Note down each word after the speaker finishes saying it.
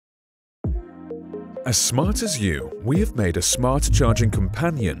As smart as you, we have made a smart charging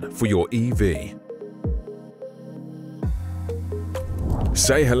companion for your EV.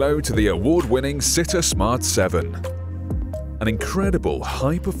 Say hello to the award-winning CITA Smart 7. An incredible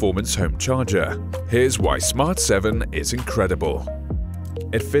high-performance home charger. Here's why Smart 7 is incredible.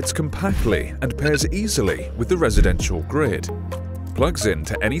 It fits compactly and pairs easily with the residential grid. Plugs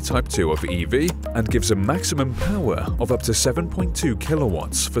into any Type 2 of EV and gives a maximum power of up to 7.2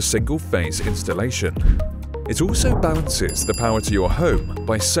 kilowatts for single-phase installation. It also balances the power to your home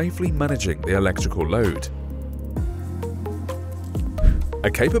by safely managing the electrical load.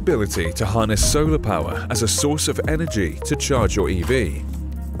 A capability to harness solar power as a source of energy to charge your EV.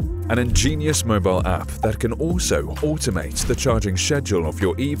 An ingenious mobile app that can also automate the charging schedule of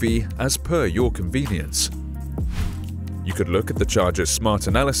your EV as per your convenience. You could look at the charger's smart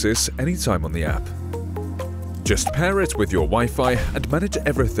analysis anytime on the app. Just pair it with your Wi-Fi and manage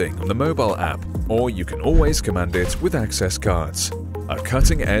everything on the mobile app, or you can always command it with access cards. A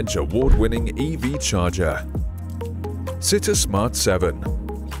cutting-edge, award-winning EV charger. CITA Smart 7.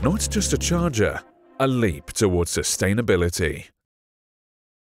 Not just a charger, a leap towards sustainability.